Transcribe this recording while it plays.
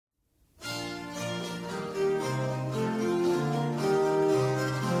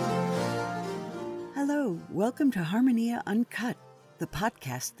Welcome to Harmonia Uncut, the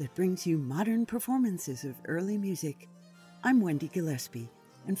podcast that brings you modern performances of early music. I'm Wendy Gillespie,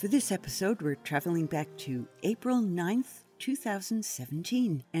 and for this episode we're traveling back to April 9th,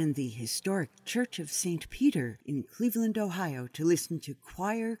 2017, and the historic Church of St. Peter in Cleveland, Ohio, to listen to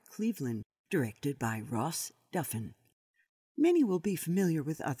Choir Cleveland, directed by Ross Duffin. Many will be familiar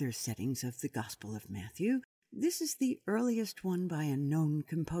with other settings of the Gospel of Matthew. This is the earliest one by a known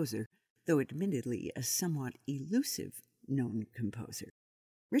composer, though admittedly a somewhat elusive known composer.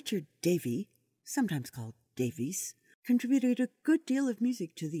 Richard Davey, sometimes called Davies, contributed a good deal of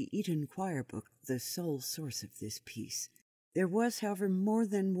music to the Eton Choir book, the sole source of this piece. There was, however, more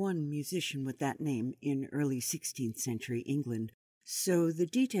than one musician with that name in early 16th century England, so the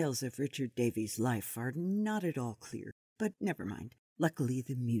details of Richard Davies' life are not at all clear. But never mind. Luckily,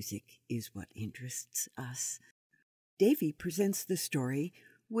 the music is what interests us. Davey presents the story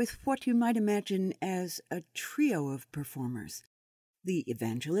with what you might imagine as a trio of performers. The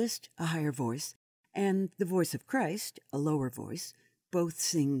evangelist, a higher voice, and the voice of Christ, a lower voice, both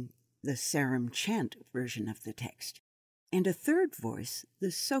sing the Sarum chant version of the text. And a third voice,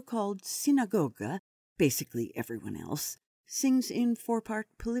 the so-called synagoga, basically everyone else, sings in four-part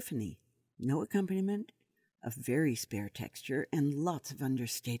polyphony. No accompaniment, a very spare texture, and lots of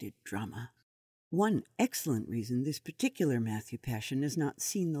understated drama. One excellent reason this particular Matthew Passion has not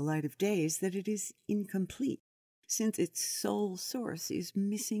seen the light of day is that it is incomplete, since its sole source is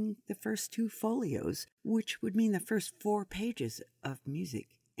missing the first two folios, which would mean the first 4 pages of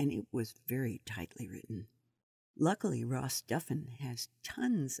music, and it was very tightly written. Luckily, Ross Duffin has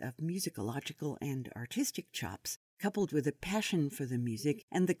tons of musicological and artistic chops, coupled with a passion for the music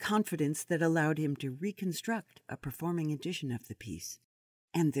and the confidence that allowed him to reconstruct a performing edition of the piece.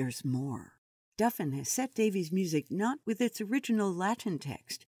 And there's more. Duffin has set Davies' music not with its original Latin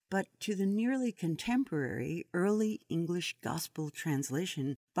text, but to the nearly contemporary early English gospel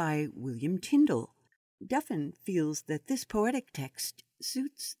translation by William Tyndale. Duffin feels that this poetic text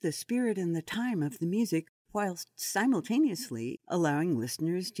suits the spirit and the time of the music, whilst simultaneously allowing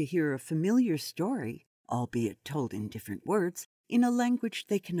listeners to hear a familiar story, albeit told in different words, in a language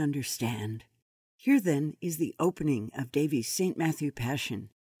they can understand. Here, then, is the opening of Davies' St. Matthew Passion.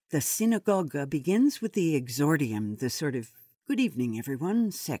 The synagoga begins with the exordium, the sort of "good evening,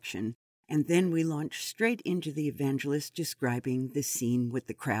 everyone" section, and then we launch straight into the evangelist describing the scene with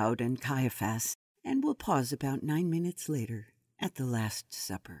the crowd and Caiaphas, and we'll pause about 9 minutes later at the Last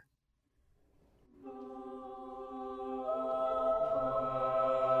Supper.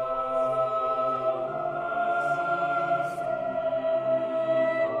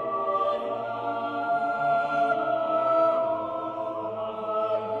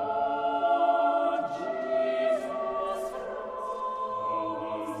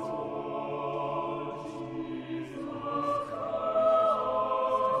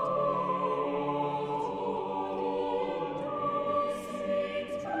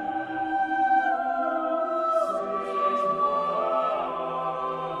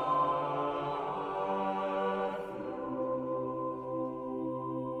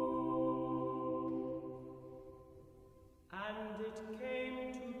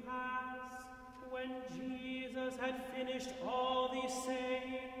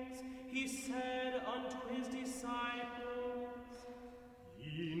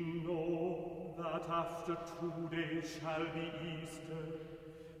 After 2 days shall be Easter,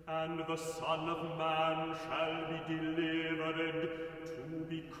 and the Son of Man shall be delivered to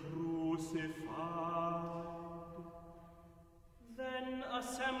be crucified. Then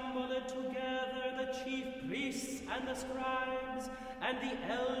assembled together the chief priests and the scribes and the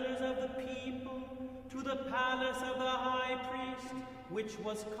elders of the people to the palace of the high priest, which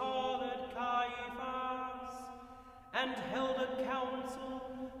was called Caiaphas, and held a council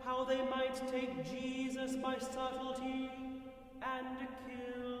how they might take Jesus by subtlety and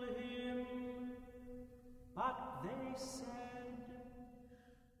kill him. But they said,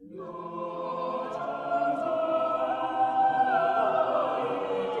 "Lord,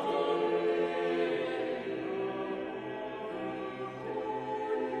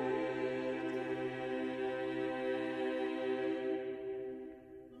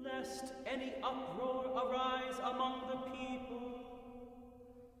 lest any uproar arise among the people."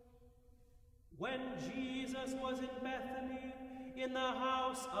 When Jesus was in Bethany, in the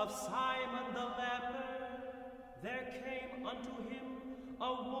house of Simon the leper, there came unto him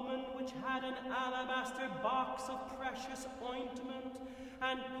a woman which had an alabaster box of precious ointment,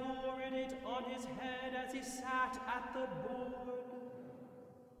 and poured it on his head as he sat at the board.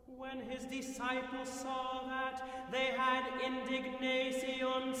 When his disciples saw that, they had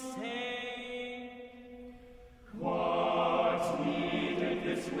indignation, saying,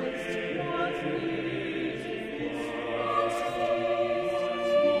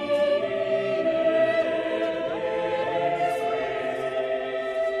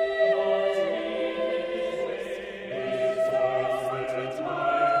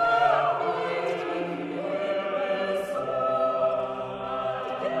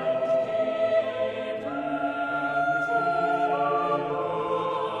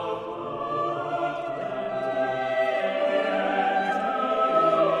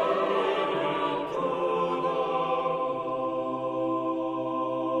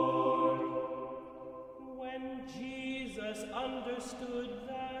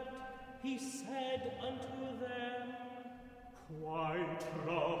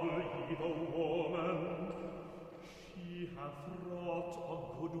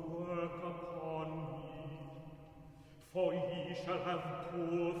 For ye shall have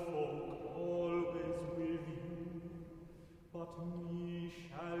poor folk always with you, but me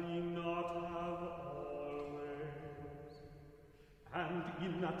shall ye not have always. And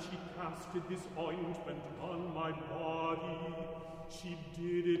in that she casted this ointment on my body, she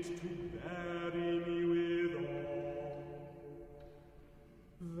did it to bury me withal.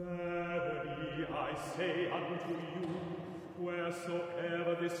 Verily I say unto you,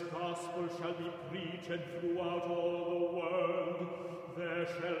 wheresoever this gospel shall be preached throughout all the world, there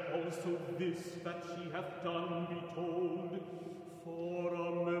shall also this that she hath done be told, for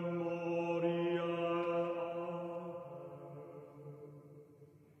a memorial of her.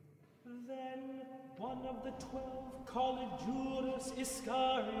 Then one of the 12, called Judas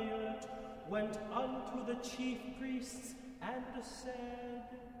Iscariot, went unto the chief priests and said,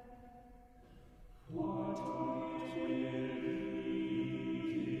 What will he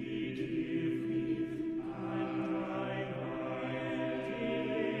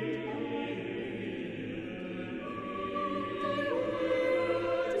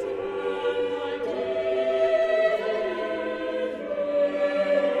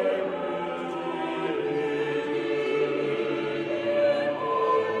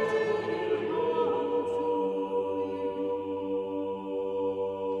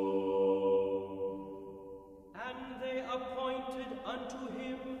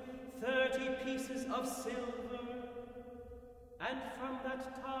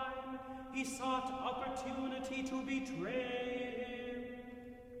he sought opportunity to betray him.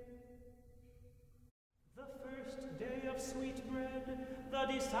 The first day of sweet bread, the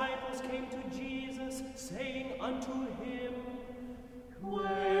disciples came to Jesus, saying unto him,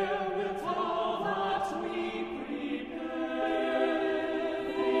 Wherewithal that we prepare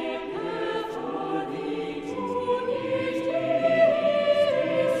for thee to eat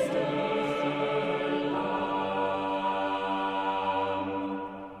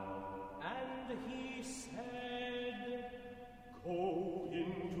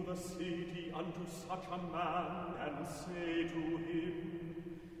this city unto such a man, and say to him,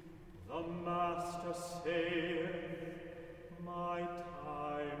 The Master saith, My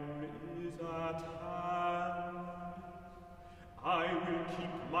time is at hand. I will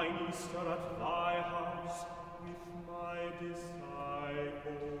keep mine Easter at thy house with my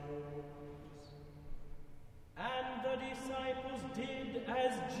disciples. And the disciples did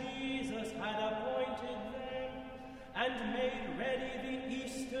as Jesus had appointed them, and made ready the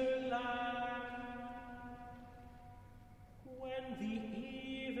Easter lamb. When the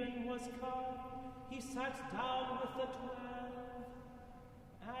even was come, he sat down with the 12,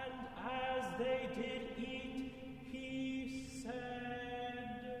 and as they did eat, he said,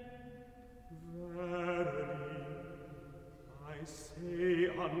 Verily, I say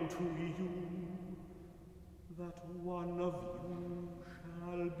unto you, that one of you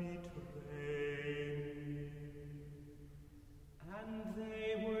shall betray me. And they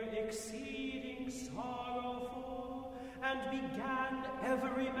were exceeding sorrowful, and began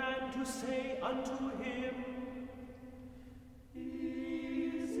every man to say unto him,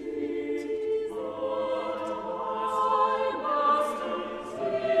 Is it not thy Master's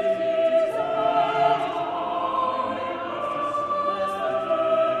desire?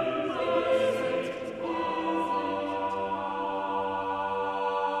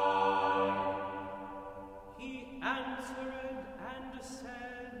 He answered and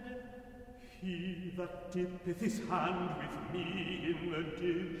said, He that dippeth his hand with me in the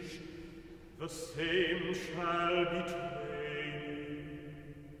dish, the same shall betray me.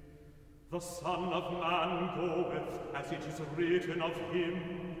 The Son of Man goeth, as it is written of him,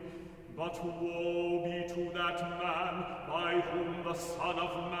 but woe be to that man by whom the Son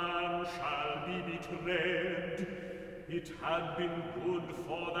of Man shall be betrayed. It had been good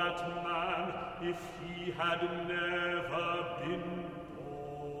for that man if he had never been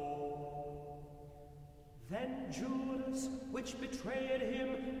born. Then Judas, which betrayed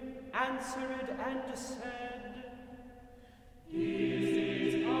him, answered and said,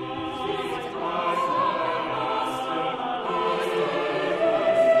 Is it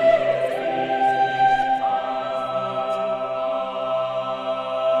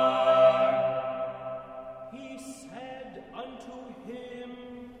He said unto him,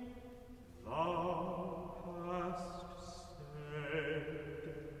 Thou hast said.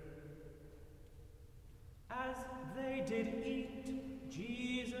 As they did eat,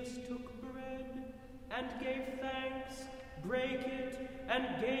 Jesus took bread and gave thanks, brake it,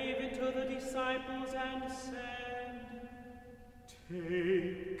 and gave it to the disciples, and said,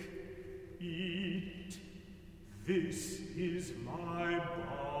 Take, eat, this is my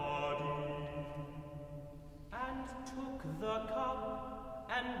body. and took the cup,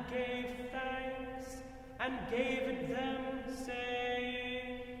 and gave thanks, and gave it them,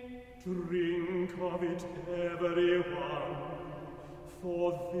 saying, Drink of it, everyone,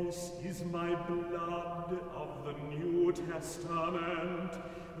 for this is my blood of the New Testament,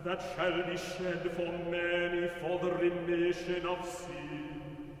 that shall be shed for many for the remission of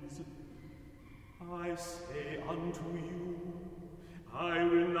sins. I say unto you, I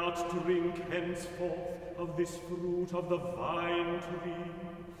will not drink henceforth of this fruit of the vine tree,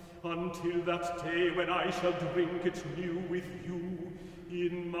 until that day when I shall drink it new with you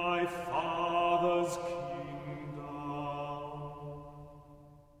in my Father's kingdom.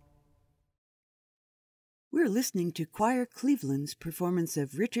 We're listening to Choir Cleveland's performance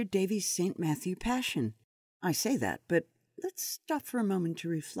of Richard Davies' St. Matthew Passion. I say that, but let's stop for a moment to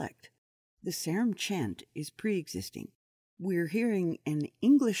reflect. The Sarum chant is pre-existing. We're hearing an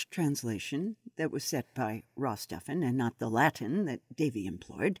English translation that was set by Ross Duffin and not the Latin that Davy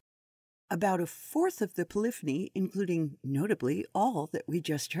employed. About a fourth of the polyphony, including notably all that we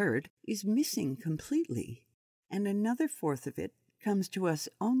just heard, is missing completely. And another fourth of it comes to us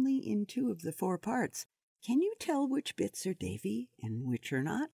only in 2 of the 4 parts. Can you tell which bits are Davy and which are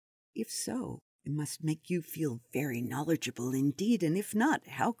not? If so, it must make you feel very knowledgeable indeed, and if not,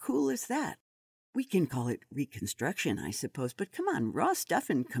 how cool is that? We can call it reconstruction, I suppose, but come on, Ross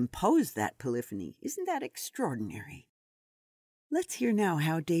Duffin composed that polyphony. Isn't that extraordinary? Let's hear now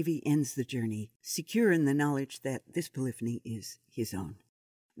how Davy ends the journey, secure in the knowledge that this polyphony is his own.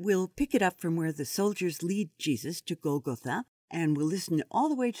 We'll pick it up from where the soldiers lead Jesus to Golgotha, and we'll listen all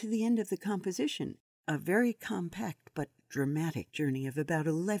the way to the end of the composition, a very compact but dramatic journey of about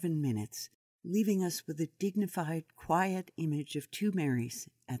 11 minutes, leaving us with a dignified, quiet image of 2 Marys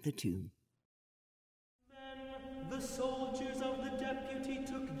at the tomb. Then the soldiers of the deputy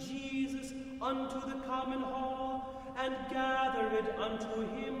took Jesus unto the common hall, and gathered unto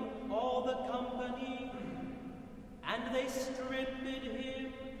him all the company. And they stripped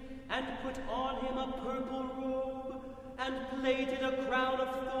him, and put on him a purple robe, and plaited a crown of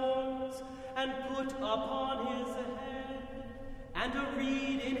thorns, and put upon his head, and a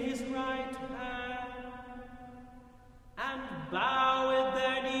reed in his right hand, and bowed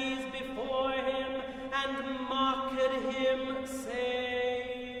their knees before him, and mocked him, saying,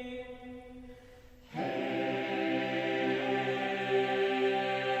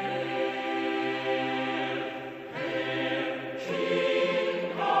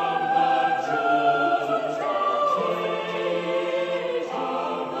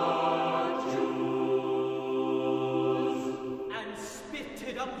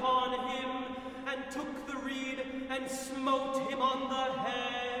 upon him, and took the reed, and smote him on the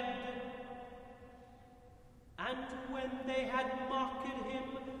head. And when they had mocked him,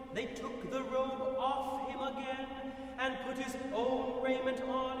 they took the robe off him again, and put his own raiment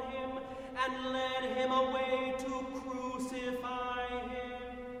on him, and led him away to crucify him.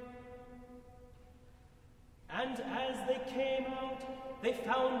 And as they came out, they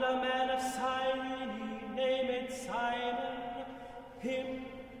found a man of Cyrene named Simon. Him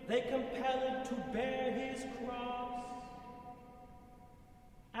they compelled to bear his cross.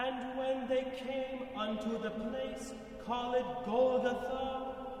 And when they came unto the place called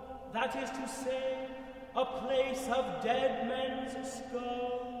Golgotha, that is to say, a place of dead men's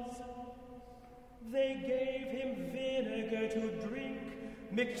skulls, they gave him vinegar to drink,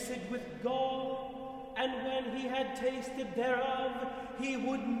 mixed with gall, and when he had tasted thereof, he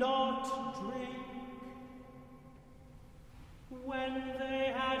would not drink. When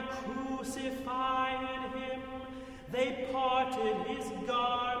they had crucified him, they parted his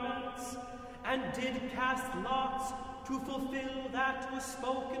garments, and did cast lots to fulfill that was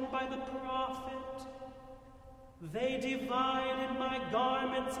spoken by the prophet. They divided my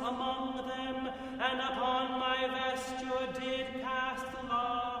garments among them, and upon my vesture did cast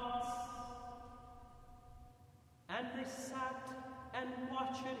lots. And they sat and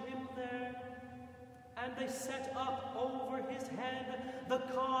watched him there. And they set up over his head the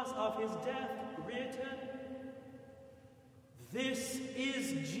cause of his death written, "This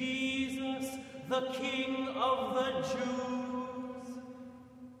is Jesus, the King of the Jews."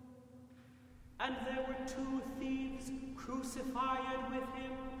 And there were 2 thieves crucified with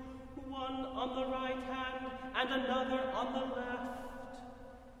him, one on the right hand and another on the left.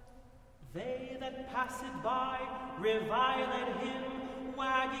 They that passed by reviled him,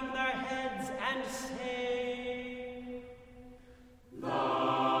 wagging their heads and saying,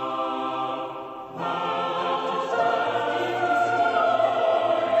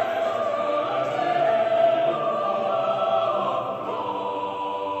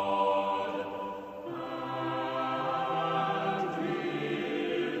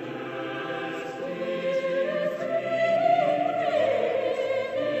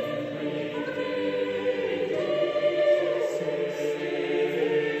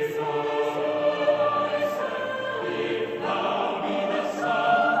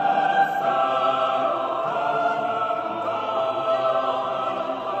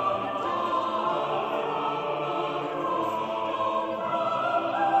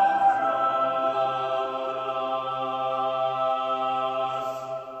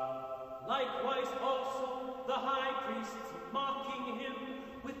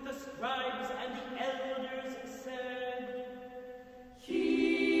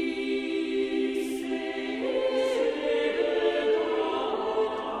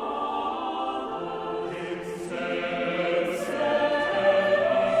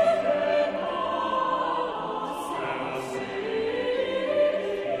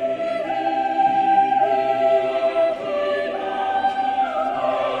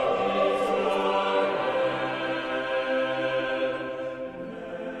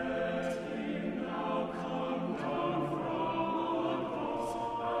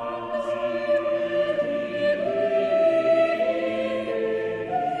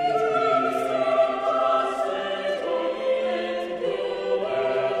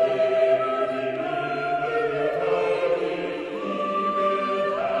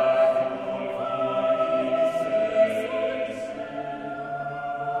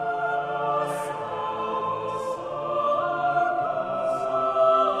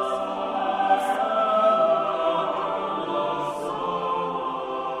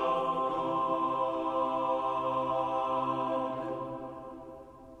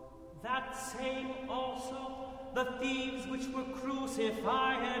 the thieves which were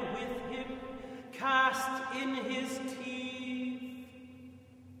crucified with him cast in his teeth.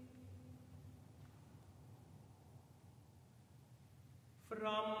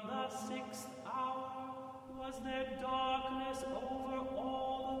 From the 6th hour was there darkness over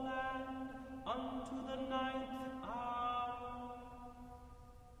all the land unto the 9th hour.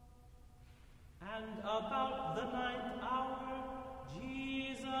 And about the 9th hour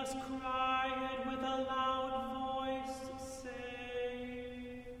Jesus cried with a loud voice,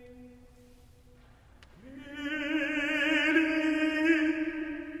 saying, Eli,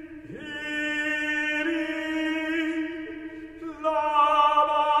 Eli,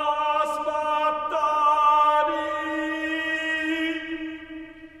 lama sabachthani.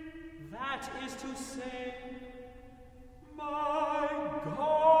 That is to say, my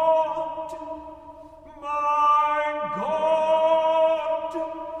God,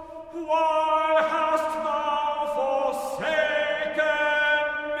 why hast thou forsaken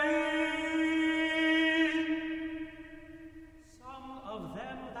me? Some of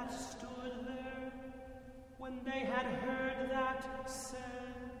them that stood there, when they had heard that, said,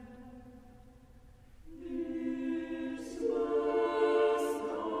 This must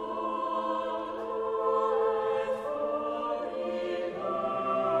not cry for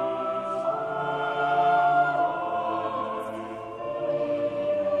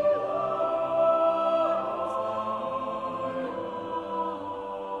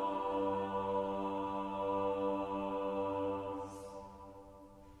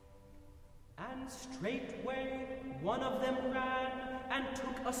Straightway one of them ran and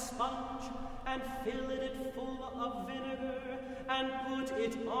took a sponge and filled it full of vinegar and put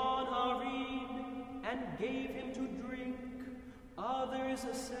it on a reed and gave him to drink. Others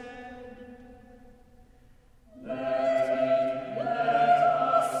said, Let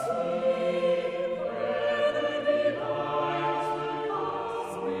us see whether the light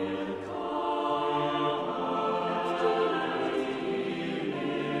will come after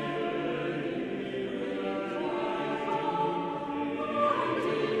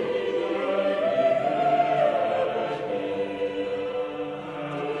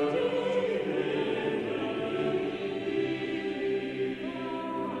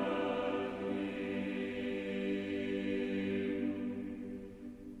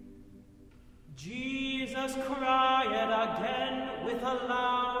Jesus cried again with a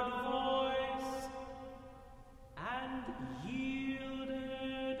loud voice, and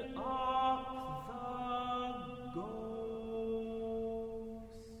yielded up the ghost.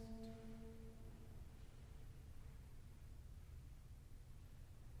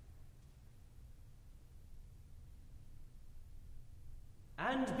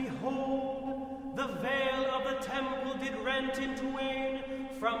 And behold, the veil of the temple did rent in twain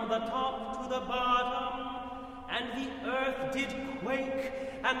from the top to the bottom, and the earth did quake,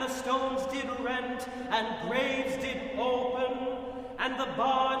 and the stones did rent, and graves did open, and the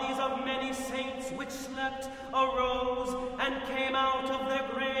bodies of many saints which slept arose, and came out of their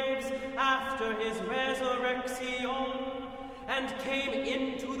graves after his resurrection, and came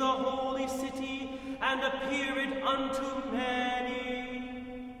into the holy city, and appeared unto many.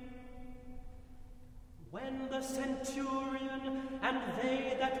 When the centurion and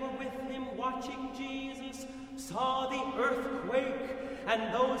they that were with him watching Jesus saw the earthquake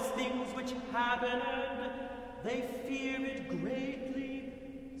and those things which happened, they feared greatly,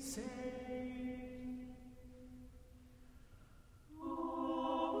 saying,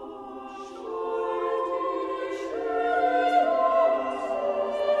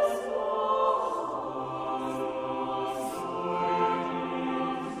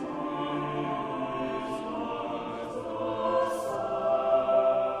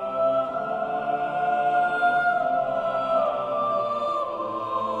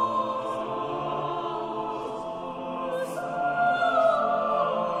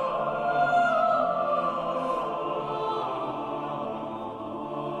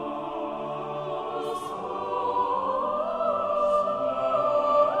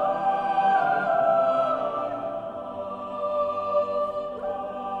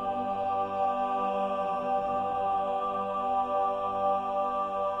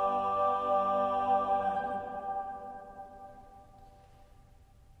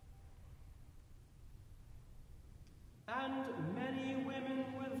 and many women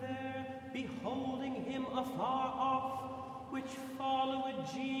were there, beholding him afar off, which followed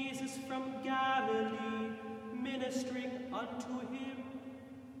Jesus from Galilee, ministering unto him,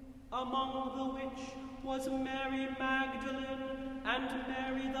 among the which was Mary Magdalene, and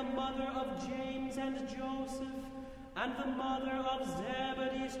Mary the mother of James and Joseph, and the mother of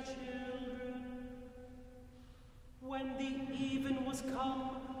Zebedee's children. When the even was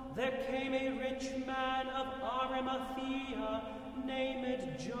come, there came a rich man of Arimathea,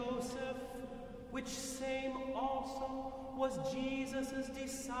 named Joseph, which same also was Jesus'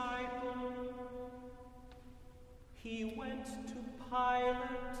 disciple. He went to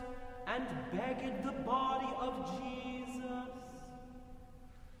Pilate and begged the body of Jesus.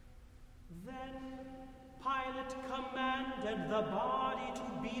 Then Pilate commanded the body to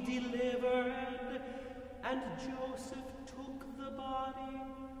be delivered, and Joseph took the body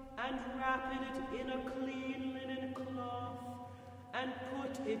and wrapped it in a clean linen cloth, and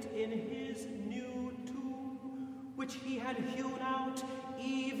put it in his new tomb, which he had hewn out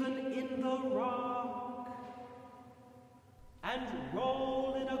even in the rock, and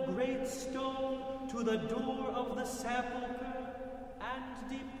rolled in a great stone to the door of the sepulchre, and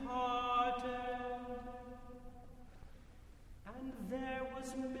departed. And there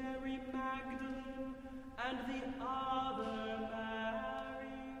was Mary Magdalene and the other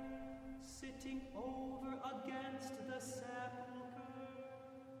Mary, sitting over against the sepulchre.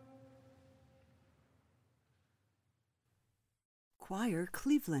 Choir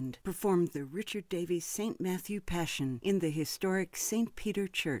Cleveland performed the Richard Davies St. Matthew Passion in the historic St. Peter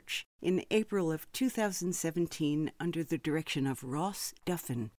Church in April of 2017 under the direction of Ross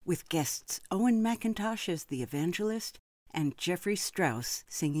Duffin, with guests Owen McIntosh as the evangelist and Jeffrey Strauss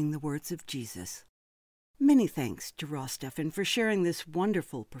singing the words of Jesus. Many thanks to Ross Duffin for sharing this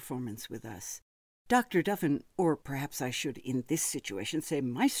wonderful performance with us. Dr. Duffin, or perhaps I should in this situation say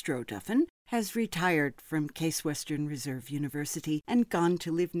Maestro Duffin, has retired from Case Western Reserve University and gone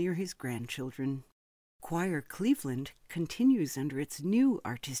to live near his grandchildren. Choir Cleveland continues under its new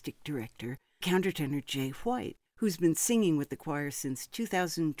artistic director, countertenor Jay White, who's been singing with the choir since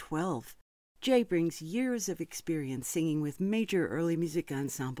 2012. Jay brings years of experience singing with major early music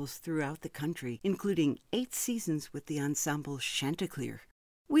ensembles throughout the country, including 8 seasons with the ensemble Chanticleer.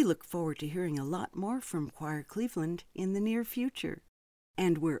 We look forward to hearing a lot more from Choir Cleveland in the near future.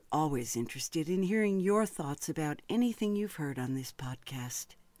 And we're always interested in hearing your thoughts about anything you've heard on this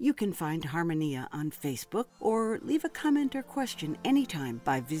podcast. You can find Harmonia on Facebook or leave a comment or question anytime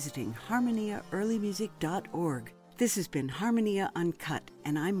by visiting harmoniaearlymusic.org. This has been Harmonia Uncut,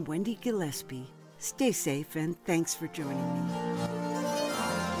 and I'm Wendy Gillespie. Stay safe, and thanks for joining me.